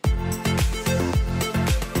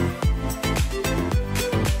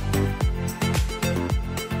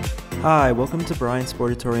Hi, welcome to Brian's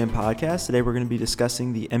Sportatorium Podcast. Today we're going to be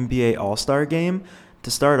discussing the NBA All-Star Game. To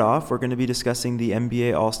start off, we're going to be discussing the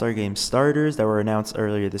NBA All-Star Game starters that were announced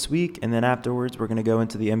earlier this week, and then afterwards we're going to go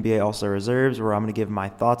into the NBA All-Star reserves, where I'm going to give my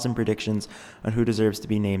thoughts and predictions on who deserves to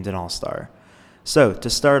be named an All-Star. So, to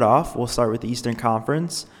start off, we'll start with the Eastern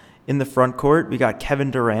Conference. In the front court, we got Kevin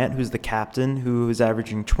Durant, who's the captain, who is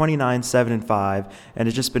averaging 29, 7, and 5, and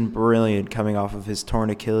has just been brilliant coming off of his torn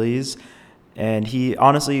Achilles. And he,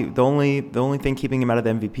 honestly, the only thing keeping him out of the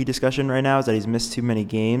MVP discussion right now is that he's missed too many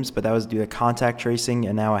games, but that was due to contact tracing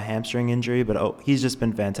and now a hamstring injury. But he's just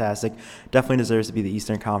been fantastic. Definitely deserves to be the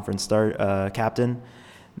Eastern Conference captain.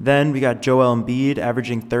 Then we got Joel Embiid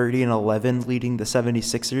averaging 30 and 11, leading the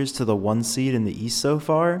 76ers to the 1 seed in the East so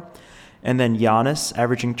far. And then Giannis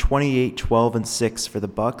averaging 28, 12, and 6 for the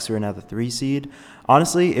Bucks, who are now the 3 seed.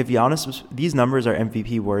 Honestly, if these numbers are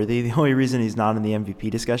MVP worthy. The only reason he's not in the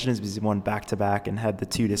MVP discussion is because he won back-to-back and had the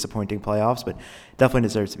 2 disappointing playoffs, but definitely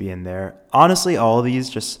deserves to be in there. Honestly, all of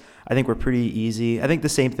these I think were pretty easy. I think the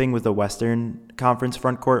same thing with the Western Conference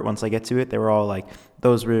front court. Once I get to it, they were all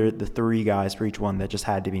those were the 3 guys for each one that just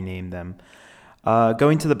had to be named them.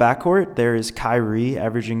 Going to the backcourt, there is Kyrie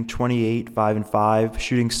averaging 28, 5, and 5,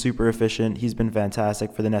 shooting super efficient. He's been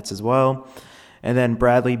fantastic for the Nets as well. And then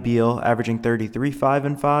Bradley Beal averaging 33, 5,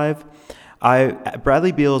 and 5.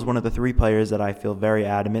 Bradley Beal is one of the 3 players that I feel very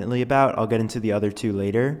adamantly about. I'll get into the other 2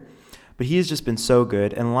 later. But he has just been so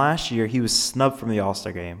good. And last year, he was snubbed from the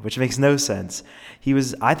All-Star game, which makes no sense.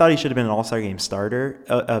 I thought he should have been an All-Star game starter.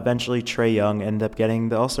 Eventually, Trae Young ended up getting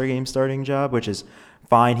the All-Star game starting job, which is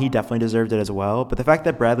fine. He definitely deserved it as well. But the fact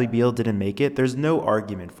that Bradley Beal didn't make it, there's no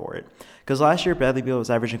argument for it. Because last year, Bradley Beal was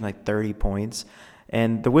averaging 30 points.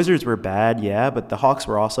 And the Wizards were bad, yeah, but the Hawks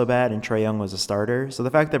were also bad, and Trae Young was a starter. So the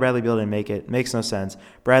fact that Bradley Beal didn't make it makes no sense.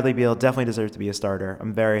 Bradley Beal definitely deserves to be a starter.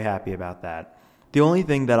 I'm very happy about that. The only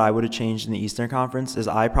thing that I would have changed in the Eastern Conference is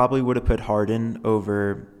I probably would have put Harden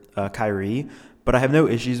over Kyrie, but I have no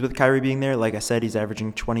issues with Kyrie being there. Like I said, he's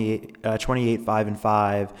averaging 28, 5, and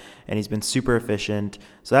 5, and he's been super efficient,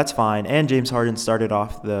 so that's fine. And James Harden started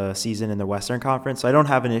off the season in the Western Conference, so I don't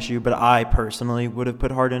have an issue, but I personally would have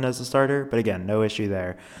put Harden as a starter. But again, no issue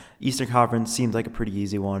there. Eastern Conference seems like a pretty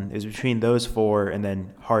easy one. It was between those 4 and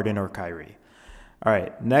then Harden or Kyrie. All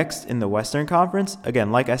right, next in the Western Conference,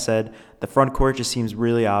 again, like I said, the front court just seems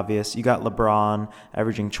really obvious. You got LeBron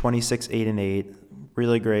averaging 26, 8, and 8.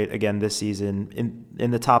 Really great, again, this season.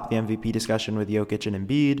 In the top of the MVP discussion with Jokic and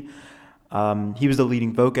Embiid. He was the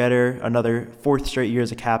leading vote getter, another 4th straight year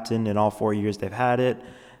as a captain in all 4 years they've had it.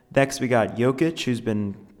 Next, we got Jokic, who's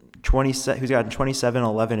gotten 27,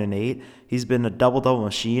 11, and 8. He's been a double-double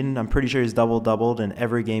machine. I'm pretty sure he's doubled in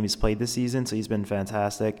every game he's played this season, so he's been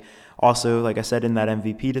fantastic. Also, like I said, in that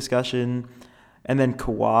MVP discussion. And then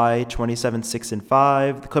Kawhi, 27, 6, and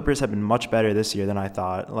 5. The Clippers have been much better this year than I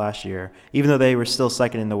thought last year. Even though they were still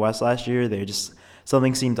second in the West last year,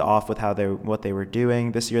 something seemed off with what they were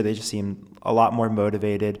doing. This year, they just seemed a lot more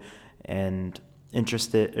motivated and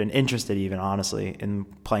interested even, honestly, in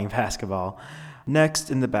playing basketball. Next,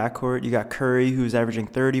 in the backcourt, you got Curry, who's averaging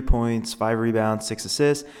 30 points, 5 rebounds, 6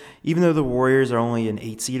 assists. Even though the Warriors are only an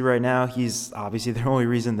 8 seed right now, he's obviously the only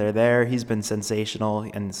reason they're there. He's been sensational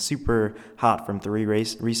and super hot from 3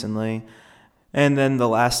 recently. And then the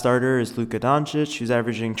last starter is Luka Doncic, who's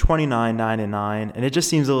averaging 29, 9, and 9. And it just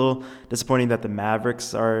seems a little disappointing that the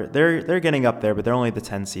Mavericks they're getting up there, but they're only the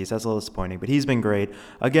 10 seeds. That's a little disappointing, but he's been great.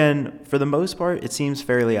 Again, for the most part, it seems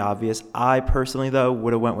fairly obvious. I personally, though,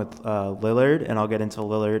 would have went with Lillard, and I'll get into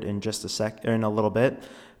Lillard in a little bit.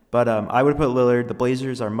 But I would have put Lillard. The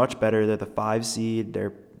Blazers are much better. They're the 5 seed.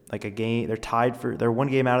 They're they're 1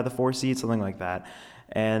 game out of the 4 seed, something like that.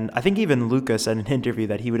 And I think even Luka said in an interview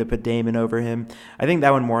that he would have put Damon over him. I think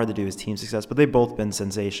that one more had to do with team success, but they've both been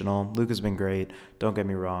sensational. Luka's been great, don't get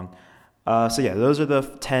me wrong. So yeah, those are the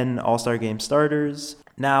 10 All-Star Game starters.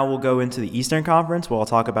 Now we'll go into the Eastern Conference where I'll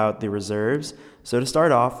talk about the reserves. So to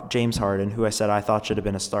start off, James Harden, who I said I thought should have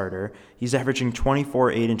been a starter. He's averaging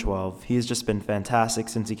 24, 8, and 12. He's just been fantastic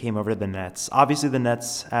since he came over to the Nets. Obviously, the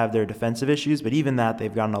Nets have their defensive issues, but even that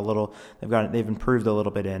they've improved a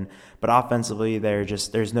little bit in. But offensively,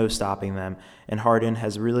 there's no stopping them. And Harden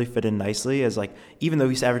has really fit in nicely as even though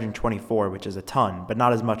he's averaging 24, which is a ton, but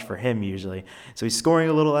not as much for him usually. So he's scoring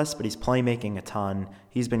a little less, but he's playmaking a ton.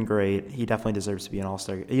 He's been great. He definitely deserves to be an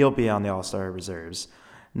All-Star. He'll be on the All-Star reserves.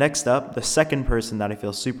 Next up, the second person that I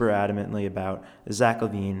feel super adamantly about is Zach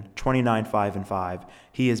LaVine, 29, 5, and 5.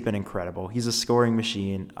 He has been incredible. He's a scoring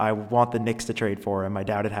machine. I want the Knicks to trade for him. I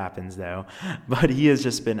doubt it happens, though. But he has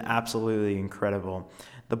just been absolutely incredible.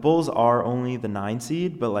 The Bulls are only the 9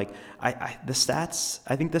 seed, but like I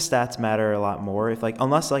think the stats matter a lot more. If like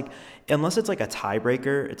unless it's like a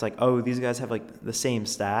tiebreaker, it's like, oh, these guys have like the same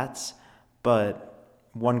stats, but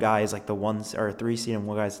one guy is like the 1 or 3 seed and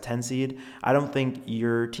one guy's a 10 seed. I don't think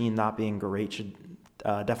your team not being great should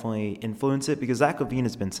definitely influence it, because Zach LaVine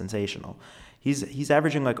has been sensational. He's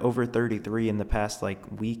averaging like over 33 in the past like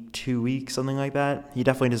week, 2 weeks, something like that. He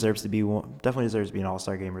definitely deserves to be an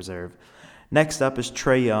All-Star Game reserve. Next up is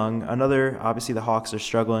Trae Young. Obviously the Hawks are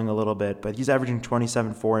struggling a little bit, but he's averaging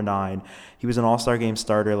 27, 4, and 9. He was an All-Star Game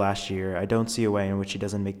starter last year. I don't see a way in which he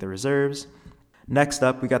doesn't make the reserves. Next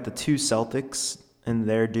up, we got the 2 Celtics in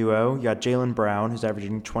their duo. You got Jaylen Brown, who's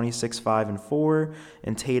averaging 26, 5, and 4,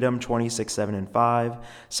 and Tatum, 26, 7, and 5.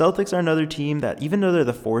 Celtics are another team that, even though they're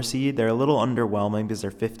the 4 seed, they're a little underwhelming because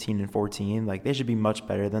they're 15 and 14. Like, they should be much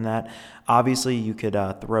better than that. Obviously, you could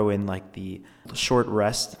throw in like the short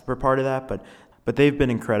rest for part of that, but they've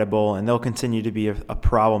been incredible, and they'll continue to be a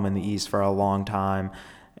problem in the East for a long time,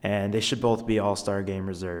 and they should both be All-Star Game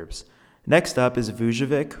reserves. Next up is Nikola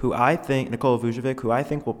Vucevic, who I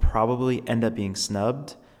think will probably end up being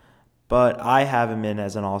snubbed, but I have him in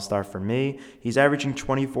as an all-star for me. He's averaging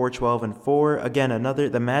 24, 12, and 4. Again,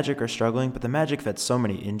 the Magic are struggling, but the Magic have had so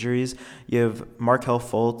many injuries. You have Markelle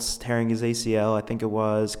Fultz tearing his ACL, I think it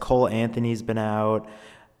was. Cole Anthony's been out.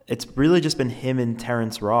 It's really just been him and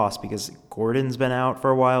Terrence Ross, because Gordon's been out for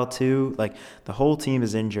a while too. Like, the whole team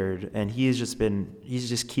is injured, and he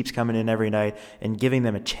just keeps coming in every night and giving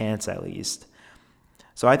them a chance at least.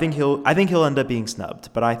 So I think he'll end up being snubbed,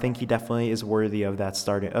 but I think he definitely is worthy of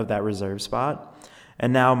that reserve spot.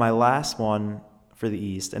 And now my last one for the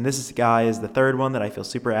East, and this guy is the third one that I feel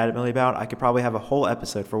super adamantly about. I could probably have a whole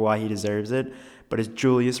episode for why he deserves it, but it's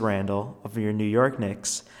Julius Randle of your New York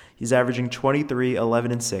Knicks. He's averaging 23,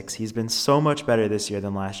 11, and 6. He's been so much better this year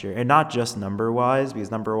than last year. And not just number-wise,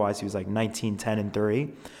 because number-wise he was like 19, 10, and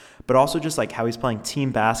 3. But also just like how he's playing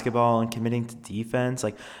team basketball and committing to defense.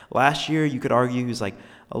 Like, last year you could argue he was like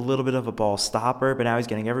a little bit of a ball stopper, but now he's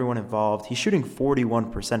getting everyone involved. He's shooting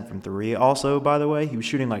 41% from 3 also, by the way. He was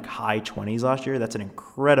shooting like high 20s last year. That's an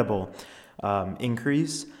incredible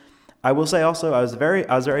increase. I will say also, I was very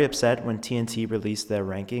upset when TNT released their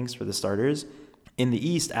rankings for the starters. In the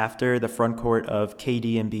East, after the front court of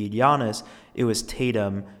KD, Embiid, Giannis, it was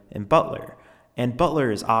Tatum and Butler. And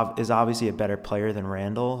Butler is obviously a better player than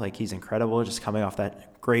Randle. Like, he's incredible, just coming off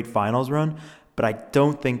that great finals run. But I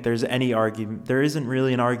don't think there's any argument. There isn't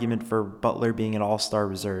really an argument for Butler being an all-star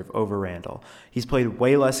reserve over Randle. He's played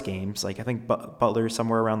way less games. Like, I think Butler is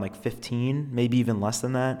somewhere around like 15, maybe even less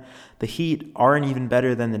than that. The Heat aren't even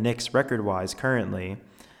better than the Knicks record-wise currently.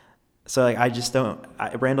 So, like, I just don't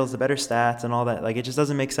 – Randle's the better stats and all that. Like, it just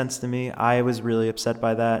doesn't make sense to me. I was really upset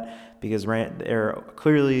by that because they're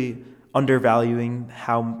clearly undervaluing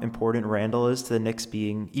how important Randle is to the Knicks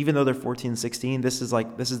being – even though they're 14-16, this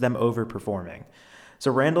is them overperforming.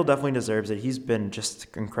 So, Randle definitely deserves it. He's been just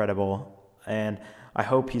incredible, and I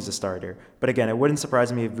hope he's a starter. But, again, it wouldn't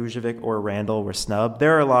surprise me if Vucevic or Randle were snubbed.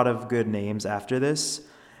 There are a lot of good names after this.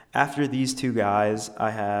 After these 2 guys, I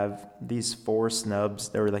have these 4 snubs.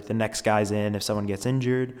 They were like the next guys in if someone gets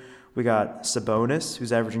injured. We got Sabonis,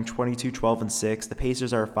 who's averaging 22, 12, and 6. The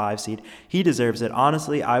Pacers are a 5 seed. He deserves it.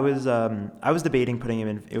 Honestly, I was debating putting him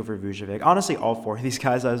in over Vucevic. Honestly, all 4 of these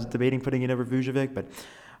guys I was debating putting in over Vucevic, but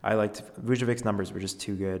I liked Vucevic's numbers were just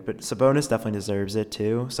too good. But Sabonis definitely deserves it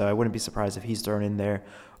too, so I wouldn't be surprised if he's thrown in there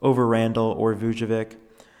over Randle or Vucevic.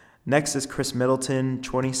 Next is Chris Middleton,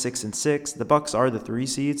 26 and 6. The Bucks are the 3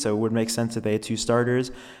 seed, so it would make sense if they had 2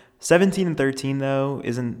 starters. 17 and 13 though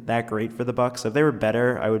isn't that great for the Bucks. So if they were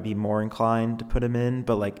better, I would be more inclined to put him in.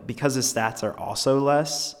 But like, because his stats are also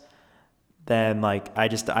less, then like I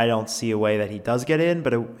don't see a way that he does get in.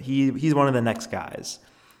 But he's one of the next guys.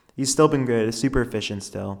 He's still been good, super efficient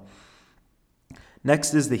still.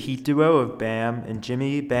 Next is the Heat duo of Bam and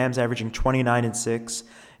Jimmy. Bam's averaging 29 and 6.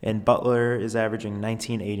 And Butler is averaging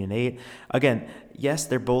 19, 8, and 8. Again, yes,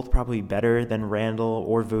 they're both probably better than Randle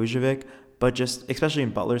or Vucevic, but just, especially in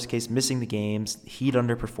Butler's case, missing the games, Heat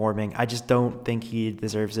underperforming, I just don't think he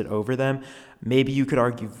deserves it over them. Maybe you could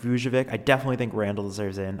argue Vucevic. I definitely think Randle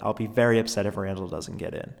deserves in. I'll be very upset if Randle doesn't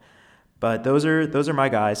get in. But those are my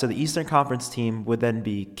guys. So the Eastern Conference team would then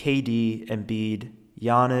be KD, Embiid,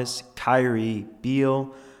 Giannis, Kyrie,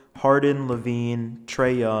 Beal, Harden, LaVine,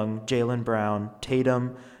 Trae Young, Jaylen Brown,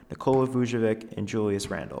 Tatum, Nikola Vucevic, and Julius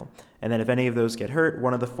Randle. And then if any of those get hurt,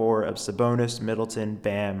 one of the 4 of Sabonis, Middleton,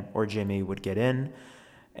 Bam, or Jimmy would get in.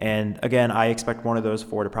 And again, I expect one of those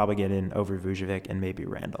 4 to probably get in over Vucevic and maybe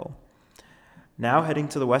Randle. Now heading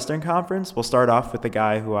to the Western Conference, we'll start off with the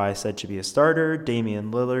guy who I said should be a starter,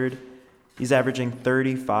 Damian Lillard. He's averaging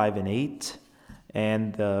 35 and 8.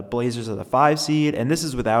 And the Blazers are the 5 seed. And this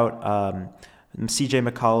is without CJ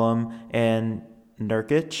McCollum and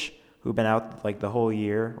Nurkic, who've been out like the whole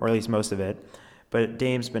year, or at least most of it. But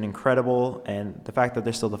Dame's been incredible, and the fact that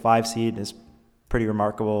they're still the 5 seed is pretty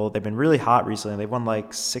remarkable. They've been really hot recently. They've won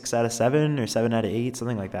like 6 out of 7 or 7 out of 8,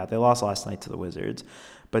 something like that. They lost last night to the Wizards.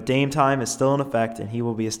 But Dame time is still in effect, and he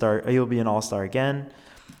will be an all-star again.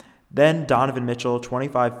 Then Donovan Mitchell,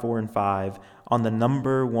 25, 4, and 5 on the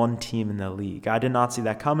number 1 team in the league. I did not see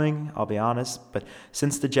that coming, I'll be honest. But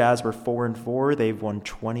since the Jazz were 4 and 4, they've won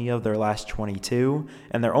 20 of their last 22,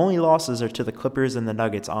 and their only losses are to the Clippers and the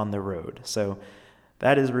Nuggets on the road. So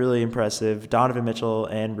that is really impressive. Donovan Mitchell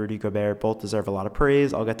and Rudy Gobert both deserve a lot of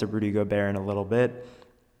praise. I'll get to Rudy Gobert in a little bit.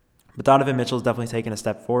 But Donovan Mitchell's definitely taken a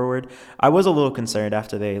step forward. I was a little concerned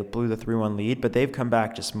after they blew the 3-1 lead, but they've come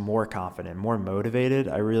back just more confident, more motivated.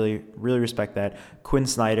 I really, really respect that. Quinn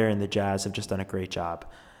Snyder and the Jazz have just done a great job.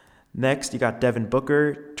 Next, you got Devin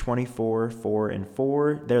Booker, 24, 4, and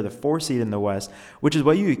 4. They're the 4 seed in the West, which is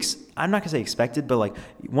what I'm not going to say expected, but like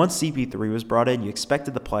once CP3 was brought in, you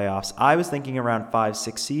expected the playoffs. I was thinking around 5,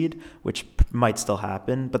 6 seed, which might still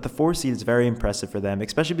happen, but the 4 seed is very impressive for them,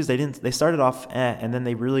 especially because they started off and then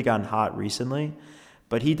they really gotten hot recently.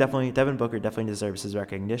 But Devin Booker definitely deserves his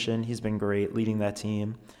recognition. He's been great leading that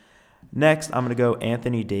team. Next, I'm going to go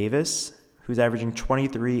Anthony Davis, who's averaging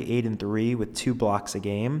 23, 8, and 3 with 2 blocks a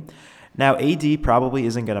game. Now, AD probably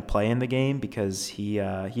isn't going to play in the game because he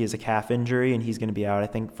has a calf injury and he's going to be out. I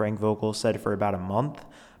think Frank Vogel said for about a month.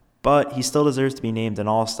 But he still deserves to be named an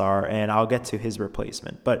all-star, and I'll get to his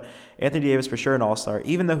replacement. But Anthony Davis for sure an all-star.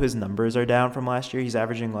 Even though his numbers are down from last year, he's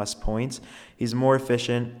averaging less points. He's more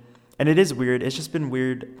efficient. And it is weird. It's just been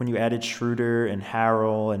weird when you added Schroeder and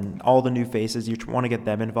Harrell and all the new faces. You want to get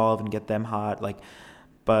them involved and get them hot.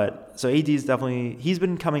 But so AD's definitely, he's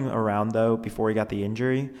been coming around though before he got the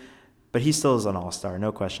injury, but he still is an all-star,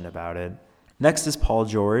 no question about it. Next is Paul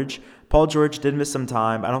George. Paul George did miss some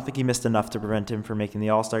time. I don't think he missed enough to prevent him from making the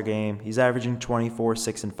All-Star game. He's averaging 24,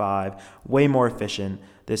 6, and 5, way more efficient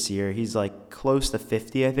this year. He's like close to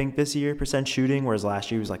 50, I think, this year, percent shooting, whereas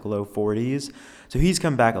last year he was like low 40s. So he's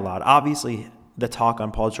come back a lot. Obviously, the talk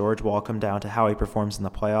on Paul George will all come down to how he performs in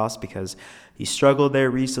the playoffs because he struggled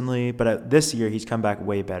there recently, but this year he's come back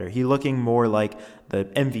way better. He's looking more like the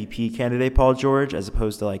MVP candidate Paul George as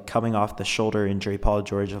opposed to like coming off the shoulder injury Paul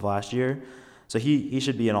George of last year. So he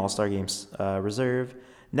should be an All-Star Games reserve.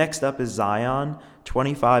 Next up is Zion,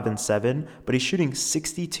 25 and 7, but he's shooting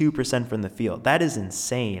 62% from the field. That is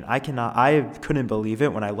insane. I couldn't believe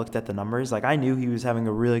it when I looked at the numbers. Like I knew he was having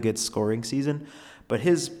a really good scoring season, but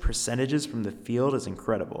his percentages from the field is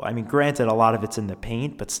incredible. I mean, granted, a lot of it's in the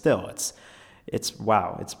paint, but still, it's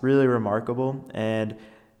wow. It's really remarkable. And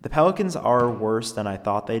the Pelicans are worse than I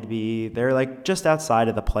thought they'd be. They're like just outside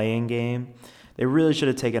of the play-in game. They really should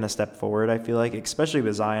have taken a step forward, I feel like, especially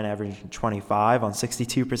with Zion averaging 25 on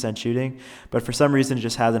 62% shooting. But for some reason, it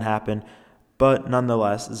just hasn't happened. But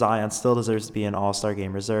nonetheless, Zion still deserves to be an All-Star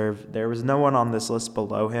Game reserve. There was no one on this list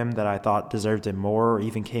below him that I thought deserved it more or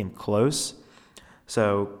even came close.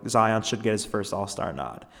 So Zion should get his first All-Star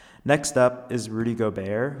nod. Next up is Rudy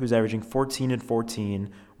Gobert, who's averaging 14 and 14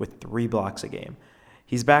 with 3 blocks a game.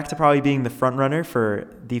 He's back to probably being the front runner for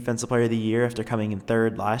Defensive Player of the Year after coming in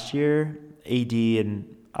third last year. AD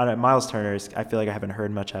and Miles Turner, I feel like I haven't heard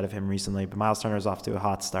much out of him recently, but Miles Turner is off to a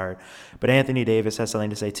hot start. But Anthony Davis has something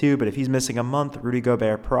to say too, but if he's missing a month, Rudy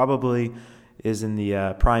Gobert probably is in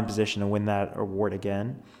the prime position to win that award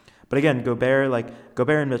again. But again, Gobert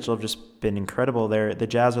and Mitchell have just been incredible. The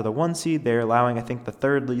Jazz are the 1 seed. They're allowing, I think, the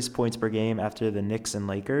 3rd least points per game after the Knicks and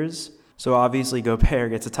Lakers. So obviously Gobert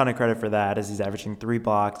gets a ton of credit for that as he's averaging 3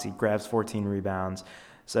 blocks. He grabs 14 rebounds.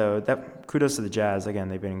 So kudos to the Jazz. Again,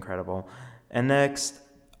 they've been incredible. And next,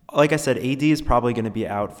 like I said, AD is probably going to be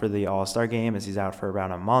out for the All-Star game as he's out for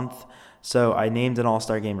around a month. So I named an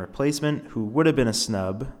All-Star game replacement who would have been a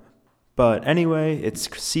snub. But anyway, it's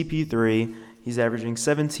CP3. He's averaging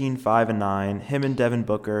 17, 5, and 9. Him and Devin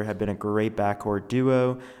Booker have been a great backcourt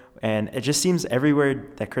duo. And it just seems everywhere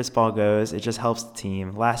that Chris Paul goes, it just helps the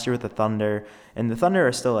team. Last year with the Thunder, and the Thunder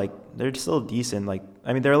are still they're still decent.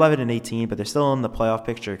 They're 11 and 18, but they're still in the playoff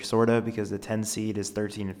picture, sort of, because the 10 seed is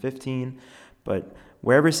 13 and 15. But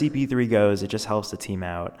wherever CP3 goes, it just helps the team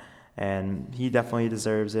out. And he definitely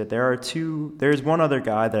deserves it. There's one other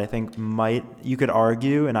guy that I think you could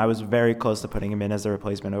argue, and I was very close to putting him in as a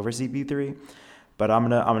replacement over CP3, but I'm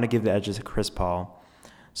gonna give the edges to Chris Paul.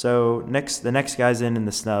 So the next guy's in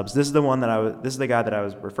the snubs. This is the guy that I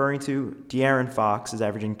was referring to. De'Aaron Fox is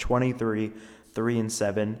averaging 23, 3, and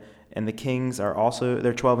 7. And the Kings are also,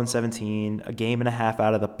 they're 12-17, a game and a half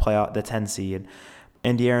out of the 10 seed.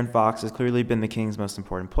 And De'Aaron Fox has clearly been the Kings' most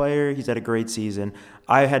important player. He's had a great season.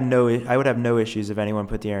 I would have no issues if anyone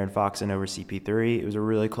put De'Aaron Fox in over CP3. It was a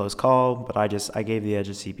really close call, but I gave the edge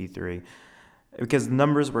to CP3 because the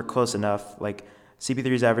numbers were close enough. Like CP3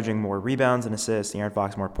 is averaging more rebounds and assists, De'Aaron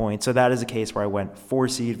Fox more points. So that is a case where I went 4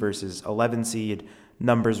 seed versus 11 seed.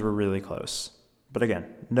 Numbers were really close. But again,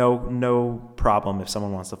 no problem if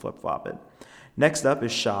someone wants to flip-flop it. Next up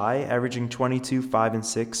is Shai, averaging 22, 5, and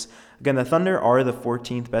 6. Again, the Thunder are the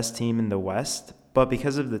 14th best team in the West, but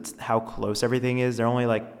because of how close everything is, they're only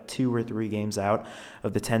like 2 or 3 games out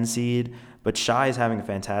of the 10 seed. But Shai is having a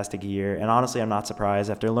fantastic year, and honestly, I'm not surprised.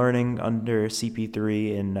 After learning under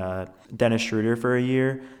CP3 and Dennis Schroeder for a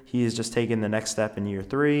year, he has just taken the next step in year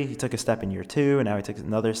 3. He took a step in year 2, and now he took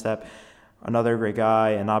another step. Another great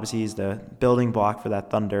guy, and obviously he's the building block for that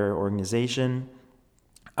Thunder organization.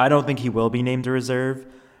 I don't think he will be named a reserve,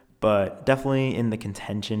 but definitely in the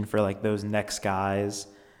contention for like those next guys.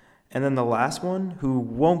 And then the last one,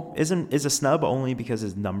 who is a snub only because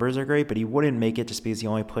his numbers are great, but he wouldn't make it just because he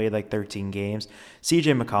only played like 13 games.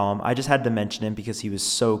 CJ McCollum, I just had to mention him because he was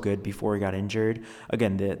so good before he got injured.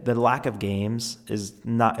 Again, the lack of games is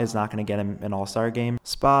not going to get him an All-Star game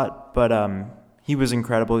spot, but he was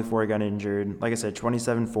incredible before he got injured. Like I said,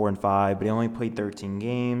 27, 4, and 5, but he only played 13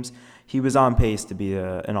 games. He was on pace to be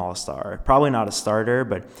an all-star. Probably not a starter,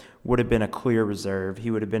 but would have been a clear reserve.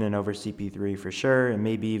 He would have been in over CP3 for sure, and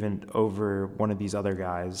maybe even over one of these other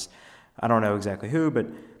guys. I don't know exactly who, but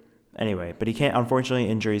anyway. But he can't, unfortunately,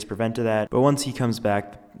 injuries prevented that. But once he comes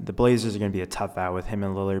back, the Blazers are going to be a tough out with him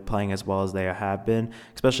and Lillard playing as well as they have been,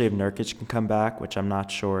 especially if Nurkic can come back, which I'm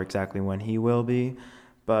not sure exactly when he will be.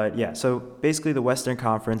 But yeah, so basically the Western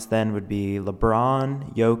Conference then would be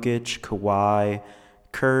LeBron, Jokic, Kawhi,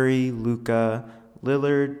 Curry, Luka,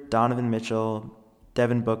 Lillard, Donovan Mitchell,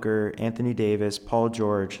 Devin Booker, Anthony Davis, Paul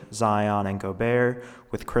George, Zion, and Gobert,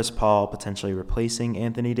 with Chris Paul potentially replacing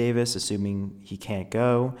Anthony Davis, assuming he can't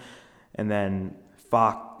go. And then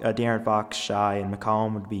De'Aaron Fox, Shai, and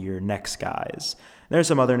McCollum would be your next guys. And there's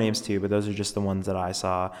some other names too, but those are just the ones that I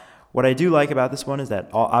saw. What I do like about this one is that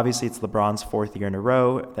obviously it's LeBron's 4th year in a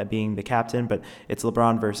row, that being the captain, but it's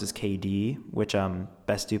LeBron versus KD, which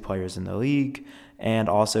best 2 players in the league, and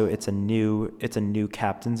also it's a new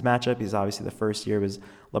captains matchup because obviously the first year was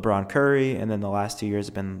LeBron Curry, and then the last 2 years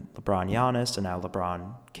have been LeBron Giannis, and now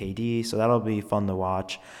LeBron KD, so that'll be fun to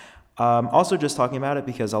watch. Also just talking about it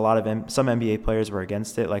because a lot of some NBA players were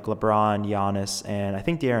against it, like LeBron, Giannis, and I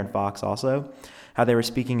think De'Aaron Fox also, how they were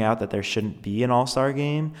speaking out that there shouldn't be an all-star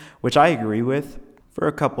game, which I agree with for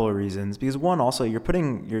a couple of reasons. Because one, also, you're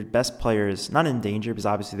putting your best players not in danger because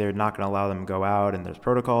obviously they're not going to allow them to go out and there's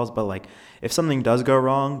protocols. But like if something does go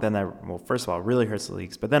wrong, then that, well, first of all, really hurts the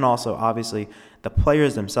leagues. But then also, obviously, the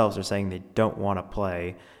players themselves are saying they don't want to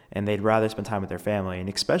play and they'd rather spend time with their family. And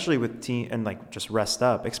especially with just rest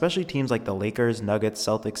up, especially teams like the Lakers, Nuggets,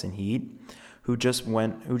 Celtics, and Heat, who just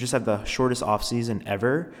have the shortest offseason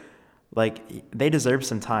ever. Like, they deserve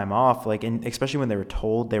some time off, and especially when they were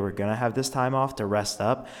told they were going to have this time off to rest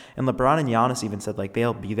up. And LeBron and Giannis even said,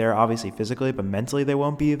 they'll be there, obviously, physically, but mentally they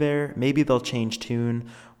won't be there. Maybe they'll change tune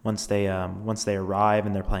once they arrive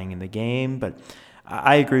and they're playing in the game. But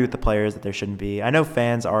I agree with the players that there shouldn't be. I know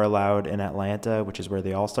fans are allowed in Atlanta, which is where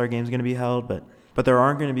the All-Star Game is going to be held, but there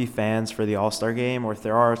aren't going to be fans for the All-Star Game, or if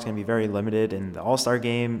there are, it's going to be very limited. And the All-Star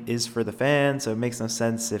Game is for the fans, so it makes no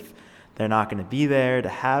sense if they're not going to be there to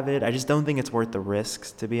have it. I just don't think it's worth the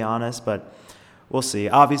risks, to be honest, but we'll see.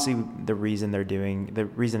 Obviously, the reason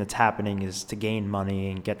it's happening is to gain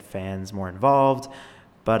money and get fans more involved,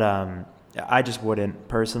 but I just wouldn't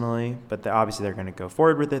personally. But obviously, they're going to go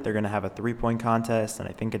forward with it. They're going to have a 3-point contest and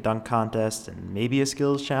I think a dunk contest and maybe a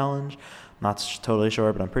skills challenge. I'm not totally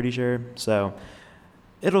sure, but I'm pretty sure. So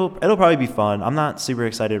It'll probably be fun. I'm not super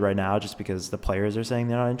excited right now just because the players are saying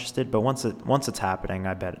they're not interested. But once it's happening,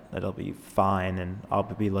 I bet it'll be fine, and I'll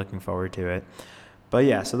be looking forward to it. But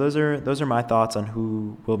yeah, so those are my thoughts on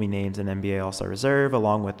who will be named an NBA All-Star Reserve,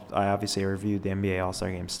 along with I reviewed the NBA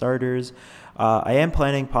All-Star Game starters. I am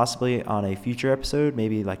planning possibly on a future episode,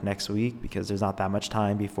 maybe like next week, because there's not that much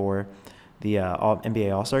time before the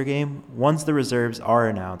NBA All-Star Game. Once the reserves are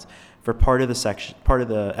announced, for part of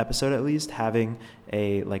the episode at least, having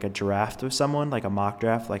a draft with someone, like a mock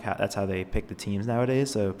draft, that's how they pick the teams nowadays.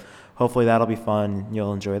 So hopefully that'll be fun.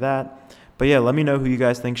 You'll enjoy that. But yeah, let me know who you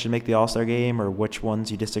guys think should make the All-Star Game, or which ones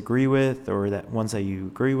you disagree with, or that ones that you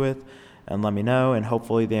agree with, and let me know. And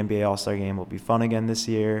hopefully the NBA All-Star Game will be fun again this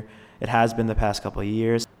year. It has been the past couple of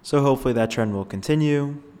years, so hopefully that trend will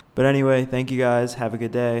continue. But anyway, thank you guys. Have a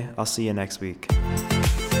good day. I'll see you next week.